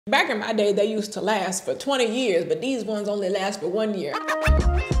Back in my day, they used to last for 20 years, but these ones only last for 1 year.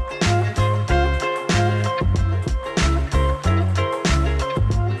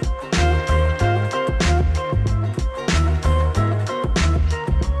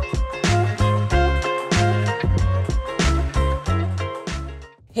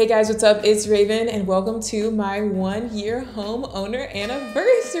 Hey guys, what's up? It's Raven and welcome to my 1-year homeowner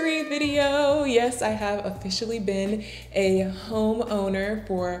anniversary video. Yes, I have officially been a homeowner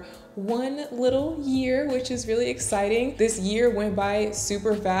for 1 little year, which is really exciting. This year went by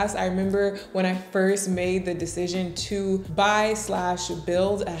super fast. I remember when I first made the decision to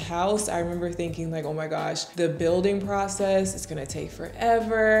buy/build a house, I remember thinking like, oh my gosh, the building process is gonna take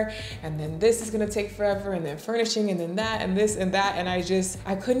forever, and then this is gonna take forever, and then furnishing, and then that, and this and that, and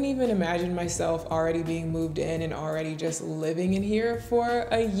I couldn't even imagine myself already being moved in and already just living in here for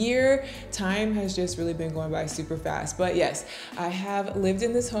a year. Time has just really been going by super fast. But yes, I have lived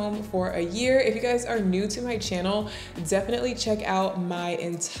in this home for a year. If you guys are new to my channel, definitely check out my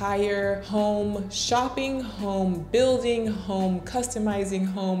entire home shopping, home building, home customizing,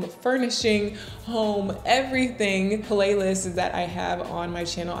 home furnishing, home everything playlist that I have on my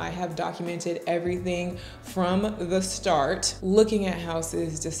channel. I have documented everything from the start, looking at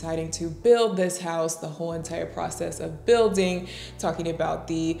houses, deciding to build this house, the whole entire process of building, talking about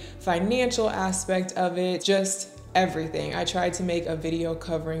the financial aspect of it, just everything. I tried to make a video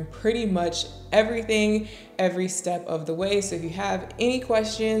covering pretty much everything, every step of the way. So if you have any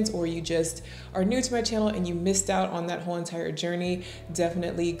questions or you just are new to my channel and you missed out on that whole entire journey,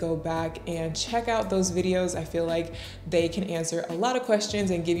 definitely go back and check out those videos. I feel like they can answer a lot of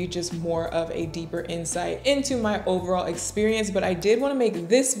questions and give you just more of a deeper insight into my overall experience. But I did want to make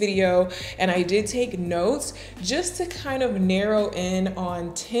this video and I did take notes just to kind of narrow in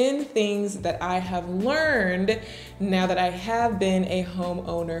on 10 things that I have learned now that I have been a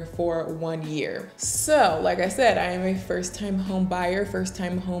homeowner for 1 year. So like I said, I am a first-time home buyer,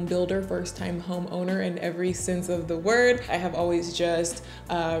 first-time home builder, first-time homeowner in every sense of the word. I have always just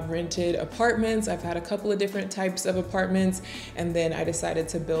rented apartments. I've had a couple of different types of apartments, and then I decided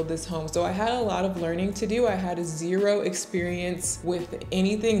to build this home. So I had a lot of learning to do. I had zero experience with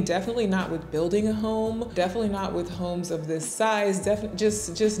anything, definitely not with building a home, definitely not with homes of this size, definitely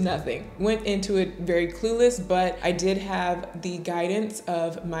just nothing. Went into it very clueless, but I did have the guidance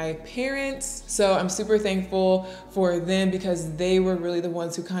of my parents. So I'm super thankful for them because they were really the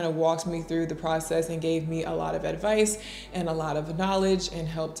ones who kind of walked me through the process and gave me a lot of advice and a lot of knowledge and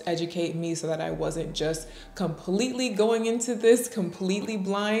helped educate me so that I wasn't just completely going into this completely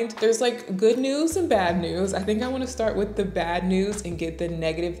blind. There's like good news and bad news. I think I want to start with the bad news and get the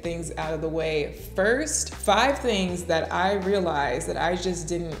negative things out of the way first. 5 things that I realized that I just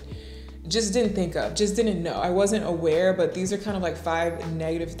didn't think of, just didn't know. I wasn't aware, but these are kind of like 5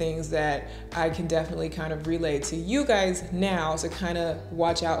 negative things that I can definitely kind of relay to you guys now to kind of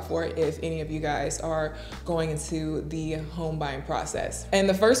watch out for if any of you guys are going into the home buying process. And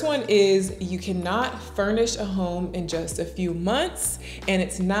the first one is you cannot furnish a home in just a few months, and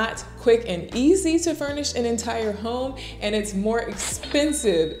it's not quick and easy to furnish an entire home, and it's more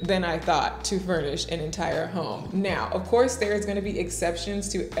expensive than I thought to furnish an entire home. Now, of course, there's going to be exceptions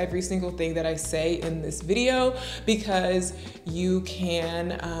to every single thing that I say in this video because you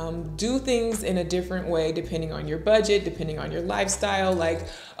can do things in a different way depending on your budget, depending on your lifestyle. Like,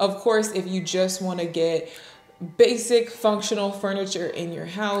 of course, if you just want to get basic functional furniture in your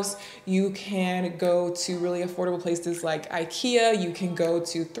house, you can go to really affordable places like IKEA. You can go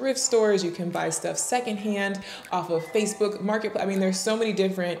to thrift stores. You can buy stuff secondhand off of Facebook Marketplace. I mean, there's so many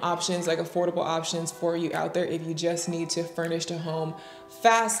different options, like affordable options for you out there if you just need to furnish a home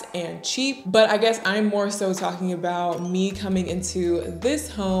fast and cheap. But I guess I'm more so talking about me coming into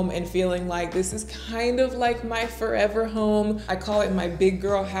this home and feeling like this is kind of like my forever home. I call it my big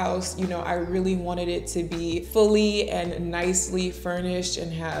girl house. You know, I really wanted it to be fully and nicely furnished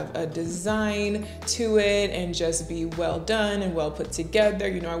and have a design to it and just be well done and well put together.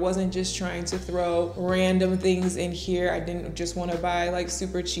 You know, I wasn't just trying to throw random things in here. I didn't just want to buy like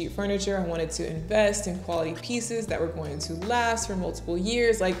super cheap furniture. I wanted to invest in quality pieces that were going to last for multiple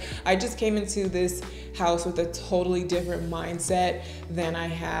years. Like, I just came into this house with a totally different mindset than I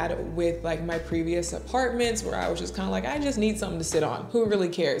had with like my previous apartments, where I was just kind of like, I just need something to sit on. Who really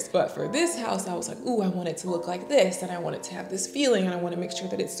cares? But for this house, I was like, ooh, I want it to look like this, and I want it to have this feeling, and I want to make sure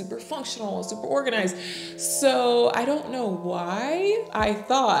that it's super functional and super organized. So I don't know why I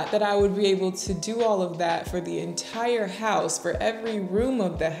thought that I would be able to do all of that for the entire house, for every room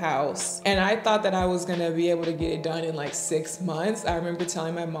of the house. And I thought that I was gonna be able to get it done in like 6 months. I remember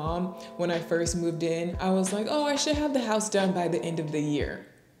telling my mom when I first moved in, I was like, oh, I should have the house done by the end of the year.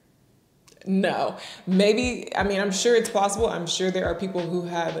 No. Maybe, I mean, I'm sure it's possible. I'm sure there are people who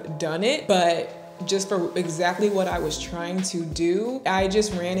have done it, but just for exactly what I was trying to do, I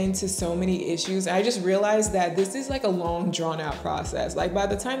just ran into so many issues. I just realized that this is like a long drawn out process. Like by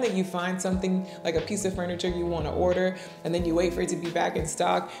the time that you find something like a piece of furniture you want to order, and then you wait for it to be back in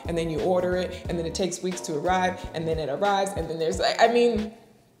stock, and then you order it, and then it takes weeks to arrive, and then it arrives, and then there's like, I mean,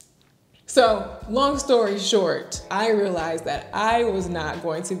 so long story short, I realized that I was not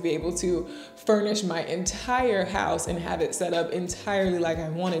going to be able to furnish my entire house and have it set up entirely like I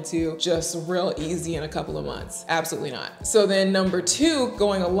wanted to, just real easy in a couple of months. Absolutely not. So then number two,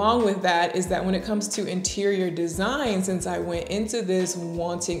 going along with that, is that when it comes to interior design, since I went into this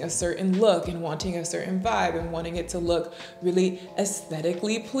wanting a certain look and wanting a certain vibe and wanting it to look really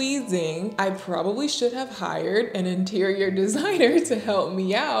aesthetically pleasing, I probably should have hired an interior designer to help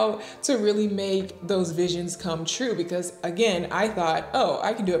me out to really make those visions come true. Because again, I thought, oh,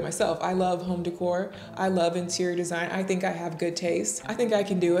 I can do it myself. I love home decor. I love interior design. I think I have good taste. I think I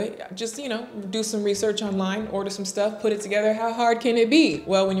can do it. Just, you know, do some research online, order some stuff, put it together. How hard can it be?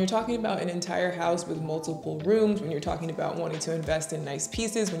 Well, when you're talking about an entire house with multiple rooms, when you're talking about wanting to invest in nice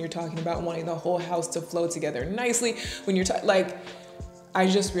pieces, when you're talking about wanting the whole house to flow together nicely, when you're like, I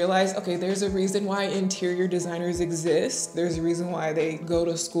just realized, okay, there's a reason why interior designers exist. There's a reason why they go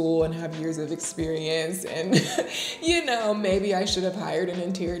to school and have years of experience. And, you know, maybe I should have hired an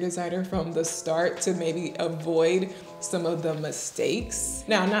interior designer from the start to maybe avoid some of the mistakes.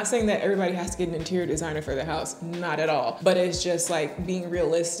 Now, I'm not saying that everybody has to get an interior designer for their house, not at all. But it's just like being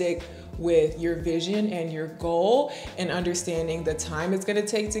realistic with your vision and your goal and understanding the time it's gonna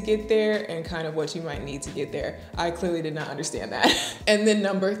take to get there and kind of what you might need to get there. I clearly did not understand that. And then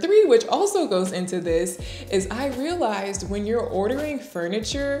number three, which also goes into this, is I realized when you're ordering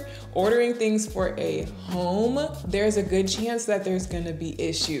furniture, ordering things for a home, there's a good chance that there's gonna be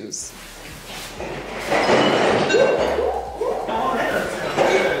issues.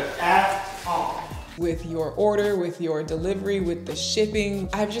 With your order, with your delivery, with the shipping.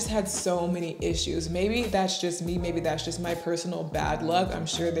 I've just had so many issues. Maybe that's just me, maybe that's just my personal bad luck. I'm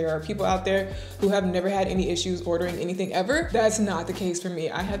sure there are people out there who have never had any issues ordering anything ever. That's not the case for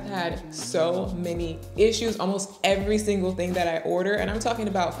me. I have had so many issues, almost every single thing that I order, and I'm talking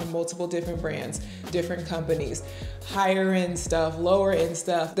about from multiple different brands, different companies, higher end stuff, lower end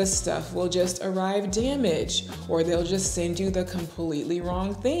stuff. The stuff will just arrive damaged, or they'll just send you the completely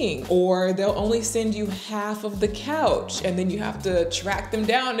wrong thing, or they'll only send you half of the couch and then you have to track them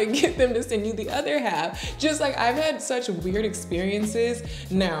down to get them to send you the other half. Just like, I've had such weird experiences.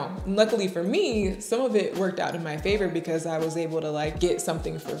 Now, luckily for me, some of it worked out in my favor because I was able to like get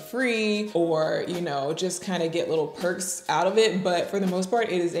something for free, or, you know, just kind of get little perks out of it. But for the most part,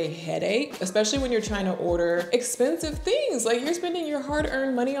 it is a headache, especially when you're trying to order expensive things. Like, you're spending your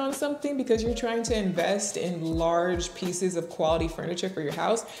hard-earned money on something because you're trying to invest in large pieces of quality furniture for your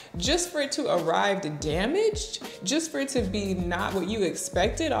house, just for it to arrive damaged, just for it to be not what you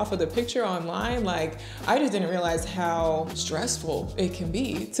expected off of the picture online. Like, I just didn't realize how stressful it can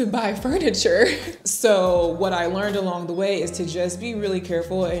be to buy furniture. So what I learned along the way is to just be really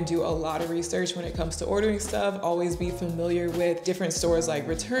careful and do a lot of research when it comes to ordering stuff. Always be familiar with different stores like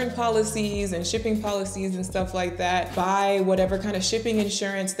return policies and shipping policies and stuff like that. Buy whatever kind of shipping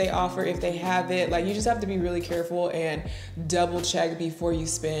insurance they offer if they have it. Like, you just have to be really careful and double check before you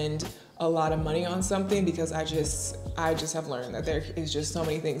spend a lot of money on something, because I just have learned that there is just so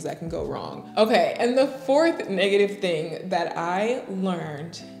many things that can go wrong. Okay, and the fourth negative thing that I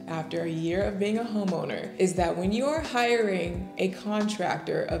learned after a year of being a homeowner is that when you are hiring a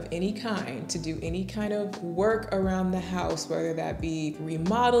contractor of any kind to do any kind of work around the house, whether that be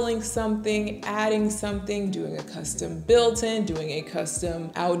remodeling something, adding something, doing a custom built-in, doing a custom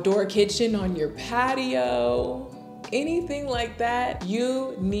outdoor kitchen on your patio, anything like that,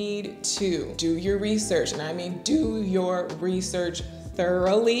 you need to do your research. And I mean, do your research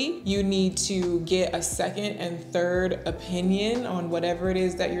thoroughly. You need to get a second and third opinion on whatever it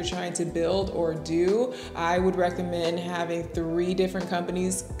is that you're trying to build or do. I would recommend having 3 different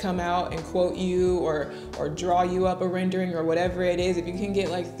companies come out and quote you or draw you up a rendering or whatever it is. If you can get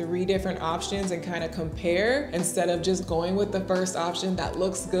like 3 different options and kind of compare, instead of just going with the first option that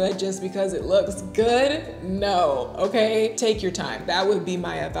looks good just because it looks good. No, okay? Take your time. That would be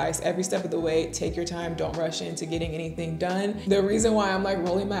my advice. Every step of the way, take your time. Don't rush into getting anything done. The reason why I'm like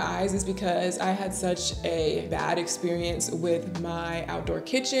rolling my eyes is because I had such a bad experience with my outdoor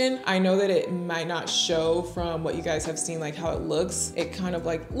kitchen. I know that it might not show from what you guys have seen, like how it looks. It kind of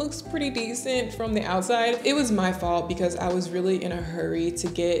like looks pretty decent from the outside. It was my fault because I was really in a hurry to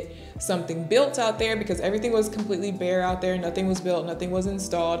get something built out there, because everything was completely bare out there. Nothing was built, nothing was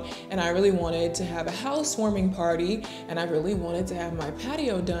installed. And I really wanted to have a housewarming party, and I really wanted to have my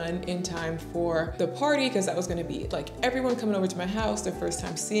patio done in time for the party, because that was gonna be like everyone coming over to my house, their first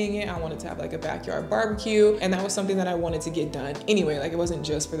time seeing it. I wanted to have like a backyard barbecue, and that was something that I wanted to get done anyway. Like, it wasn't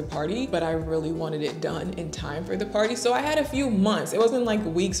just for the party, but I really wanted it done in time for the party. So I had a few months. It wasn't like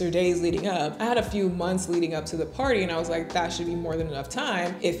weeks or days leading up. I had a few months leading up to the party, and I was like, that should be more than enough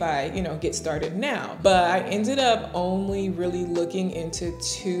time if I, get started now. But I ended up only really looking into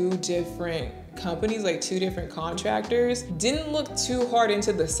 2 different companies, like 2 different contractors. Didn't look too hard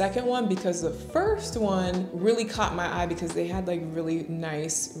into the second one, because the first one really caught my eye because they had like really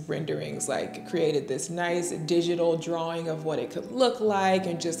nice renderings, like created this nice digital drawing of what it could look like,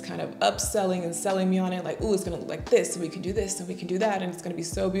 and just kind of upselling and selling me on it, like, ooh, it's gonna look like this, and we can do this, and we can do that, and it's gonna be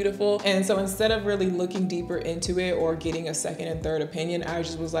so beautiful. And so instead of really looking deeper into it or getting a second and third opinion, I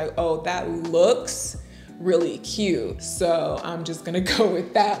just was like, oh, that looks really cute. So I'm just gonna go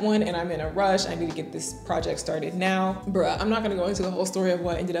with that one, and I'm in a rush. I need to get this project started now. Bruh, I'm not gonna go into the whole story of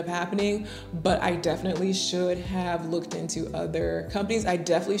what ended up happening, but I definitely should have looked into other companies. I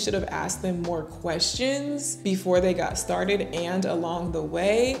definitely should have asked them more questions before they got started and along the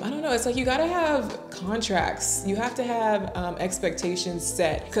way. I don't know, it's like you gotta have contracts. You have to have expectations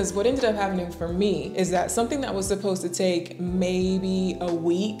set, because what ended up happening for me is that something that was supposed to take maybe a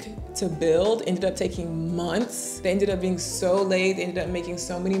week to build ended up taking months. They ended up being so late. They ended up making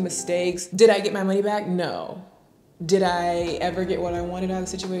so many mistakes. Did I get my money back? No. Did I ever get what I wanted out of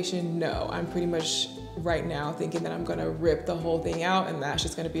the situation? No. I'm pretty much right now thinking that I'm gonna rip the whole thing out, and that's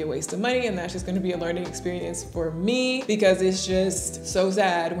just gonna be a waste of money, and that's just gonna be a learning experience for me, because it's just so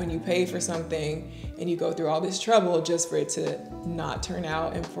sad when you pay for something and you go through all this trouble just for it to not turn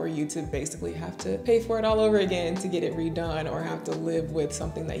out, and for you to basically have to pay for it all over again to get it redone, or have to live with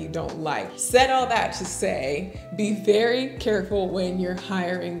something that you don't like. Said all that to say, be very careful when you're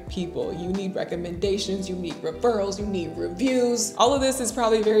hiring people. You need recommendations, you need referrals, you need reviews. All of this is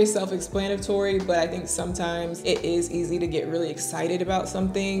probably very self-explanatory, but I think sometimes it is easy to get really excited about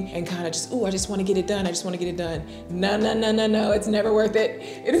something and kind of just, oh, I just want to get it done. I just want to get it done. No, no, no, no, no. It's never worth it.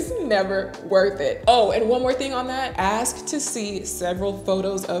 It is never worth it. Oh, and one more thing on that, ask to see several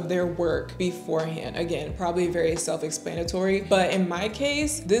photos of their work beforehand. Again, probably very self-explanatory, but in my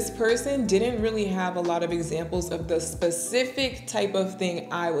case, this person didn't really have a lot of examples of the specific type of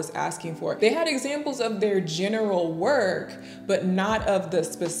thing I was asking for. They had examples of their general work, but not of the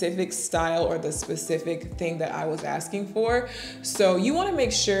specific style or the specific thing that I was asking for. So you want to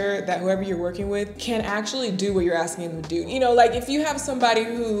make sure that whoever you're working with can actually do what you're asking them to do. Like if you have somebody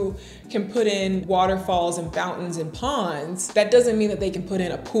who can put in waterfalls and fountains and ponds, that doesn't mean that they can put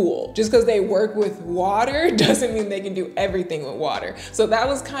in a pool. Just because they work with water doesn't mean they can do everything with water. So that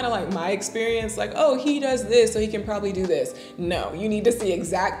was kind of like my experience, like, oh, he does this, so he can probably do this. No, you need to see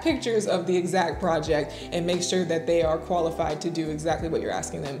exact pictures of the exact project and make sure that they are qualified to do exactly what you're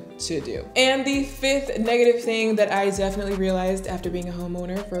asking them to do. And the 5th negative thing that I definitely realized after being a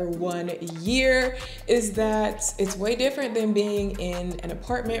homeowner for 1 year is that it's way different than being in an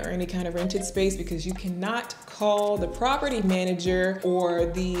apartment or any kind of rented space, because you cannot call the property manager or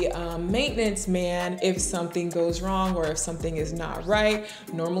the maintenance man if something goes wrong or if something is not right.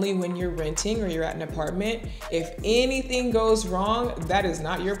 Normally when you're renting or you're at an apartment, if anything goes wrong, that is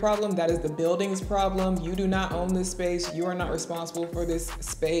not your problem. That is the building's problem. You do not own this space. You are not responsible for this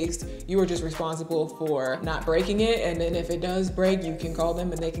space. You are just responsible for not breaking it. And then if it does break, you can call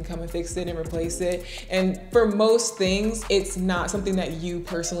them and they can come and fix it and replace it. And for most things, it's not something that you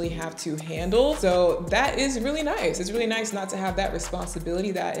personally have to handle. So that is really nice. It's really nice not to have that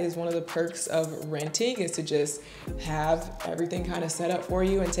responsibility. That is one of the perks of renting, is to just have everything kind of set up for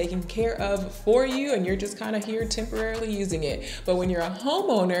you and taken care of for you, and you're just kind of here temporarily using it. But when you're a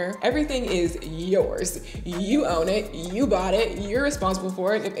homeowner, everything is yours. You own it, you bought it, you're responsible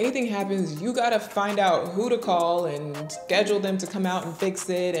for it. If anything happens, you gotta find out who to call and schedule them to come out and fix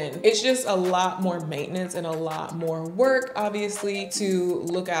it. And it's just a lot more maintenance and a lot more work, obviously, to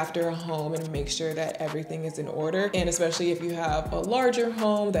look after a home and make sure that everything is in order. And especially if you have a larger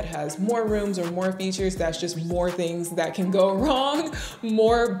home that has more rooms or more features, that's just more things that can go wrong,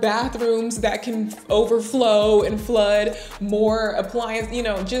 more bathrooms that can overflow and flood, more appliance,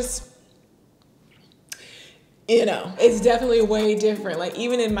 just you know, it's definitely way different. Like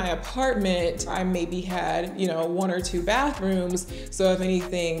even in my apartment, I maybe had, you know, 1 or 2 bathrooms. So if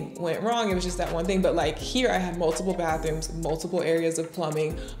anything went wrong, it was just that one thing. But like here I have multiple bathrooms, multiple areas of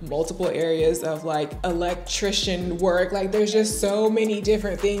plumbing, multiple areas of like electrician work. Like there's just so many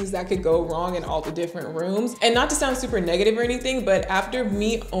different things that could go wrong in all the different rooms. And not to sound super negative or anything, but after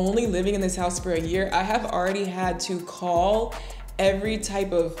me only living in this house for a year, I have already had to call every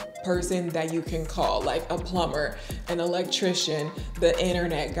type of person that you can call, like a plumber, an electrician, the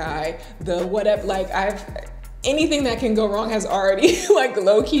internet guy, the whatever, like anything that can go wrong has already like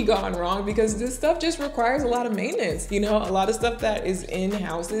low-key gone wrong, because this stuff just requires a lot of maintenance. You know, a lot of stuff that is in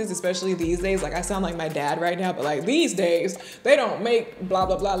houses, especially these days, like I sound like my dad right now, but like these days, they don't make blah,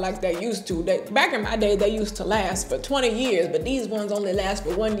 blah, blah like they used to. Back in my day, they used to last for 20 years, but these ones only last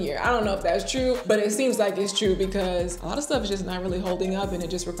for 1 year. I don't know if that's true, but it seems like it's true because a lot of stuff is just not really holding up and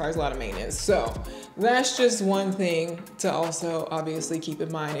it just requires a lot of maintenance. So that's just one thing to also obviously keep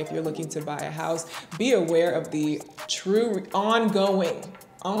in mind if you're looking to buy a house. Be aware of the true ongoing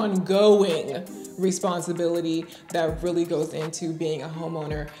responsibility that really goes into being a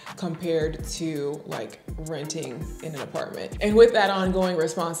homeowner compared to like renting in an apartment. And with that ongoing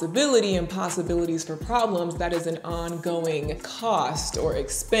responsibility and possibilities for problems, that is an ongoing cost or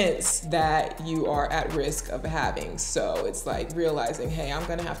expense that you are at risk of having. So it's like realizing, hey, I'm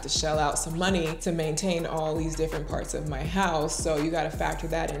gonna have to shell out some money to maintain all these different parts of my house. So you gotta factor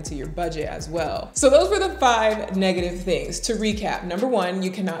that into your budget as well. So those were the 5 negative things. To recap, number 1,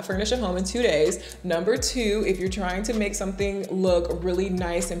 you cannot furnish a home in 2 days. Number 2, if you're trying to make something look really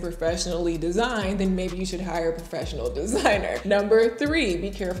nice and professionally designed, then maybe you should hire a professional designer. Number 3, be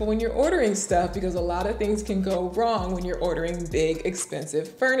careful when you're ordering stuff because a lot of things can go wrong when you're ordering big, expensive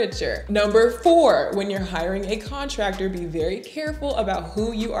furniture. Number 4, when you're hiring a contractor, be very careful about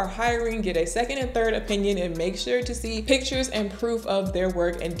who you are hiring. Get a second and third opinion and make sure to see pictures and proof of their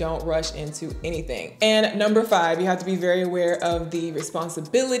work and don't rush into anything. And number 5, you have to be very aware of the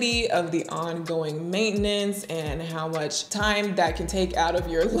responsibility of the ongoing maintenance and how much time that can take out of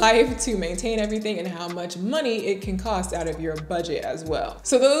your life to maintain everything and how much money it can cost out of your budget as well.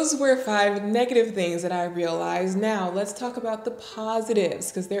 So those were 5 negative things that I realized. Now let's talk about the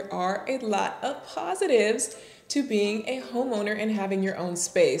positives, because there are a lot of positives to being a homeowner and having your own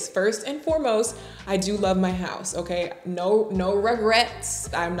space. First and foremost, I do love my house, okay? No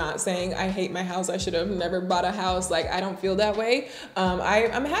regrets. I'm not saying I hate my house. I should have never bought a house. Like, I don't feel that way.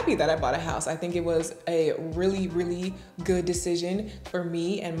 I'm happy that I bought a house. I think it was a really, really good decision for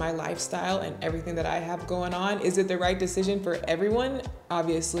me and my lifestyle and everything that I have going on. Is it the right decision for everyone?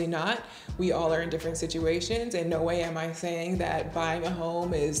 Obviously not. We all are in different situations, and no way am I saying that buying a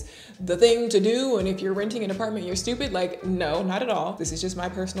home is the thing to do, and if you're renting an apartment, you're stupid. Like, no, not at all. This is just my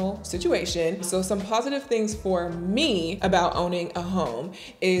personal situation. So some positive things for me about owning a home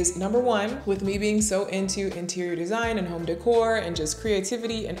is, number 1, with me being so into interior design and home decor and just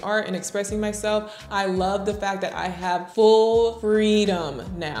creativity and art and expressing myself, I love the fact that I have full freedom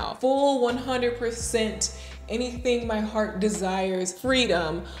now, full 100% anything my heart desires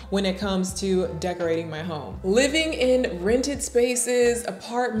freedom when it comes to decorating my home. Living in rented spaces,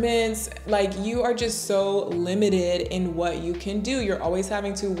 apartments, like you are just so limited in what you can do. You're always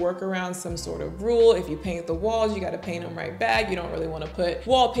having to work around some sort of rule. If you paint the walls, you got to paint them right back. You don't really want to put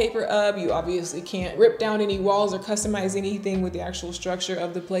wallpaper up. You obviously can't rip down any walls or customize anything with the actual structure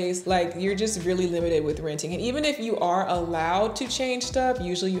of the place. Like, you're just really limited with renting. And even if you are allowed to change stuff,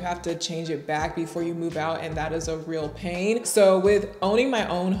 usually you have to change it back before you move out, and that is a real pain. So with owning my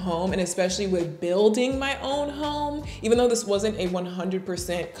own home, and especially with building my own home, even though this wasn't a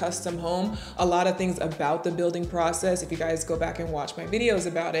 100% custom home, a lot of things about the building process, if you guys go back and watch my videos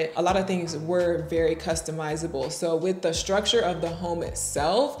about it, a lot of things were very customizable. So with the structure of the home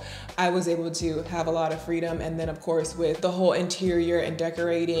itself, I was able to have a lot of freedom. And then of course, with the whole interior and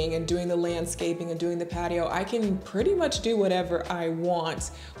decorating and doing the landscaping and doing the patio, I can pretty much do whatever I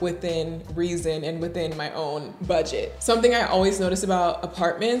want within reason and within my own budget. Something I always notice about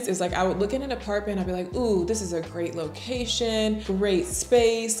apartments is, like, I would look in an apartment, I'd be like, ooh, this is a great location, great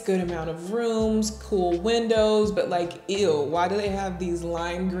space, good amount of rooms, cool windows, but like, ew, why do they have these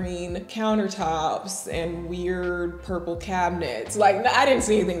lime green countertops and weird purple cabinets? Like, I didn't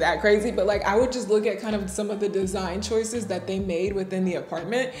see anything that crazy, but like, I would just look at kind of some of the design choices that they made within the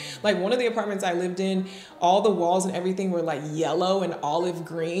apartment. Like, one of the apartments I lived in, all the walls and everything were like yellow and olive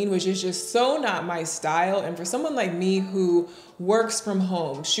green, which is just so not my style. And for someone like me who works from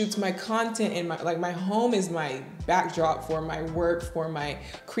home, shoots my content in my home is my backdrop for my work, for my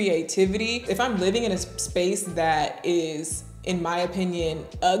creativity. If I'm living in a space that is in my opinion,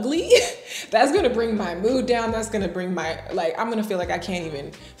 ugly, that's gonna bring my mood down. That's gonna bring my, like, I'm gonna feel like I can't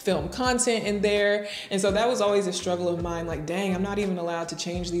even film content in there. And so that was always a struggle of mine, like, dang, I'm not even allowed to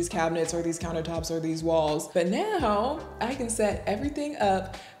change these cabinets or these countertops or these walls. But now I can set everything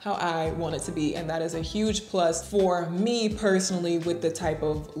up how I want it to be. And that is a huge plus for me personally with the type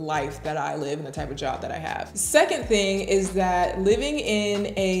of life that I live and the type of job that I have. Second thing is that living in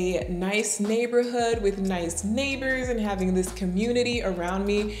a nice neighborhood with nice neighbors and having this community around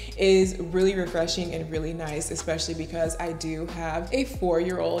me is really refreshing and really nice, especially because I do have a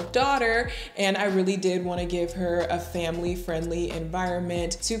 4-year-old daughter, and I really did want to give her a family-friendly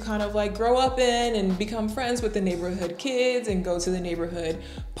environment to kind of like grow up in and become friends with the neighborhood kids and go to the neighborhood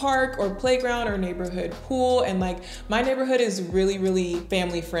park or playground or neighborhood pool. And like, my neighborhood is really, really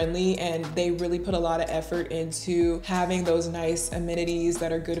family friendly, and they really put a lot of effort into having those nice amenities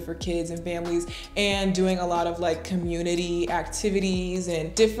that are good for kids and families, and doing a lot of like community activities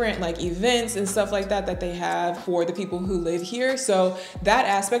and different like events and stuff like that that they have for the people who live here. So that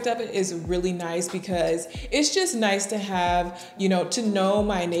aspect of it is really nice, because it's just nice to have, you know, to know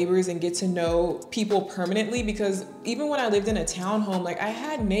my neighbors and get to know people permanently. Because even when I lived in a townhome, like, I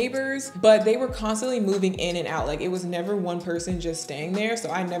had neighbors, but they were constantly moving in and out. Like, it was never one person just staying there. So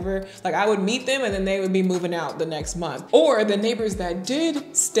I never, like, I would meet them and then they would be moving out the next month. Or the neighbors that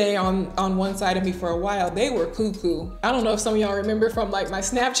did stay on one side of me for a while, they were cuckoo. I don't know if some of y'all remember from like my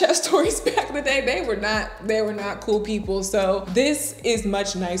Snapchat stories back in the day, they were not cool people. So this is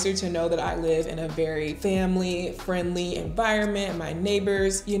much nicer to know that I live in a very family friendly environment. My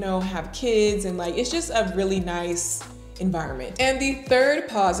neighbors, you know, have kids, and like, it's just a really nice environment. And the third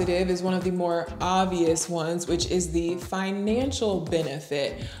positive is one of the more obvious ones, which is the financial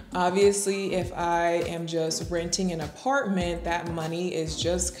benefit. Obviously, if I am just renting an apartment, that money is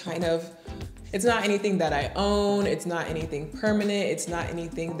just kind of, it's not anything that I own. It's not anything permanent. It's not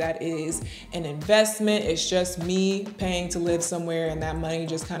anything that is an investment. It's just me paying to live somewhere, and that money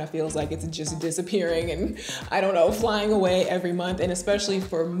just kind of feels like it's just disappearing and, I don't know, flying away every month. And especially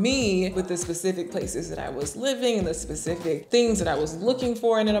for me, with the specific places that I was living and the specific things that I was looking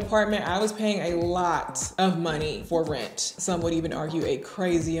for in an apartment, I was paying a lot of money for rent. Some would even argue a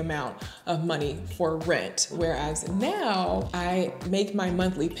crazy amount of money for rent. Whereas now I make my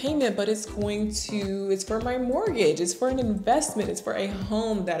monthly payment, but it's for my mortgage, it's for an investment, it's for a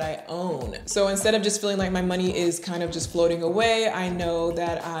home that I own. So instead of just feeling like my money is kind of just floating away, I know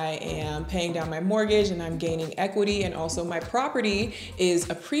that I am paying down my mortgage and I'm gaining equity, and also my property is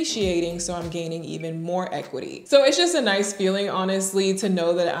appreciating, so I'm gaining even more equity. So it's just a nice feeling, honestly, to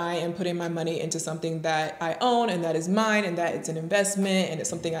know that I am putting my money into something that I own and that is mine, and that it's an investment, and it's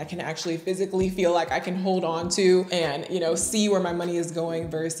something I can actually physically feel like I can hold on to and, you know, see where my money is going,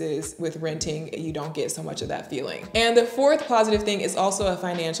 versus with renting, you don't get so much of that feeling. And the fourth positive thing is also a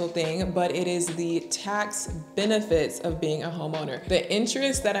financial thing, but it is the tax benefits of being a homeowner. The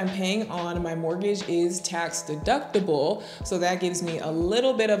interest that I'm paying on my mortgage is tax deductible, so that gives me a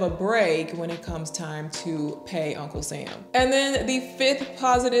little bit of a break when it comes time to pay Uncle Sam. And then the fifth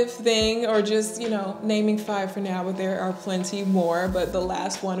positive thing, or just, you know, naming 5 for now, but there are plenty more, but the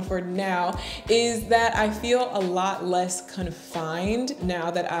last one for now is that I feel a lot less confined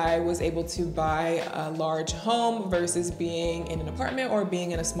now that I was able to buy a large home versus being in an apartment or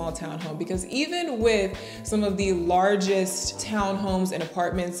being in a small townhome. Because even with some of the largest townhomes and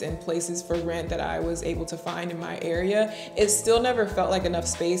apartments and places for rent that I was able to find in my area, it still never felt like enough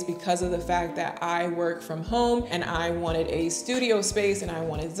space, because of the fact that I work from home and I wanted a studio space, and I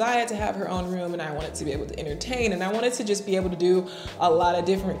wanted Ziya to have her own room, and I wanted to be able to entertain, and I wanted to just be able to do a lot of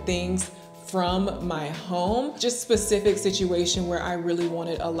different things from my home. Just specific situation where I really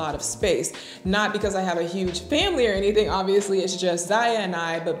wanted a lot of space. Not because I have a huge family or anything, obviously it's just Ziya and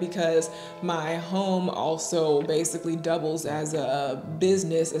I, but because my home also basically doubles as a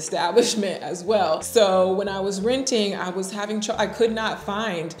business establishment as well. So when I was renting, I was having I could not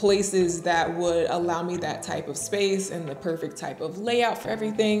find places that would allow me that type of space and the perfect type of layout for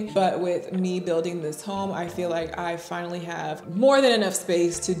everything. But with me building this home, I feel like I finally have more than enough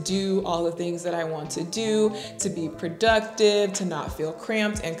space to do all the things that I want to do, to be productive, to not feel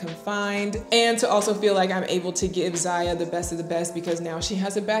cramped and confined, and to also feel like I'm able to give Ziya the best of the best, because now she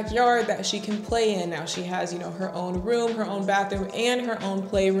has a backyard that she can play in. Now she has, you know, her own room, her own bathroom, and her own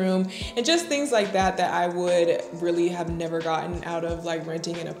playroom, and just things like that that I would really have never gotten out of like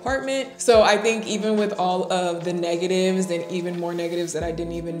renting an apartment. So I think even with all of the negatives, and even more negatives that I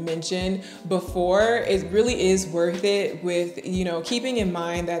didn't even mention before, it really is worth it, with, you know, keeping in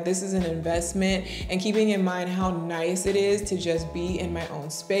mind that this is an investment investment, and keeping in mind how nice it is to just be in my own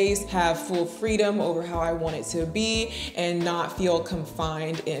space, have full freedom over how I want it to be, and not feel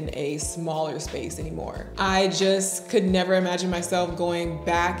confined in a smaller space anymore. I just could never imagine myself going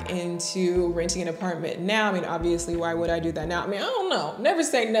back into renting an apartment now. I mean, obviously, why would I do that now? I mean, I don't know. Never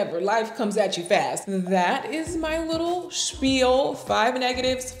say never. Life comes at you fast. That is my little spiel. 5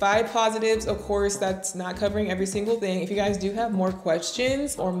 negatives, 5 positives. Of course, that's not covering every single thing. If you guys do have more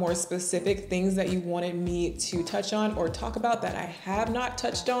questions or more specific things that you wanted me to touch on or talk about that I have not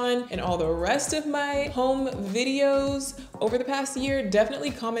touched on in all the rest of my home videos over the past year,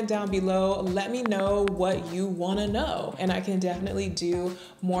 definitely comment down below. Let me know what you want to know, and I can definitely do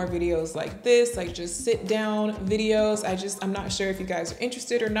more videos like this, like just sit down videos. I'm not sure if you guys are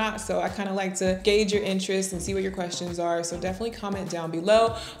interested or not, so I kind of like to gauge your interest and see what your questions are, so definitely comment down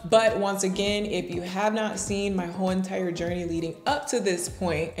below. But once again, if you have not seen my whole entire journey leading up to this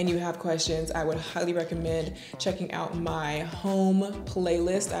point and you have questions, I would highly recommend checking out my home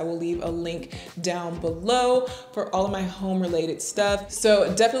playlist. I will leave a link down below for all of my home related stuff,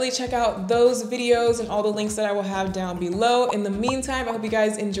 so definitely check out those videos and all the links that I will have down below. In the meantime, I hope you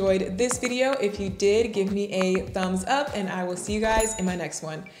guys enjoyed this video. If you did, give me a thumbs up, and I will see you guys in my next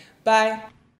one. Bye.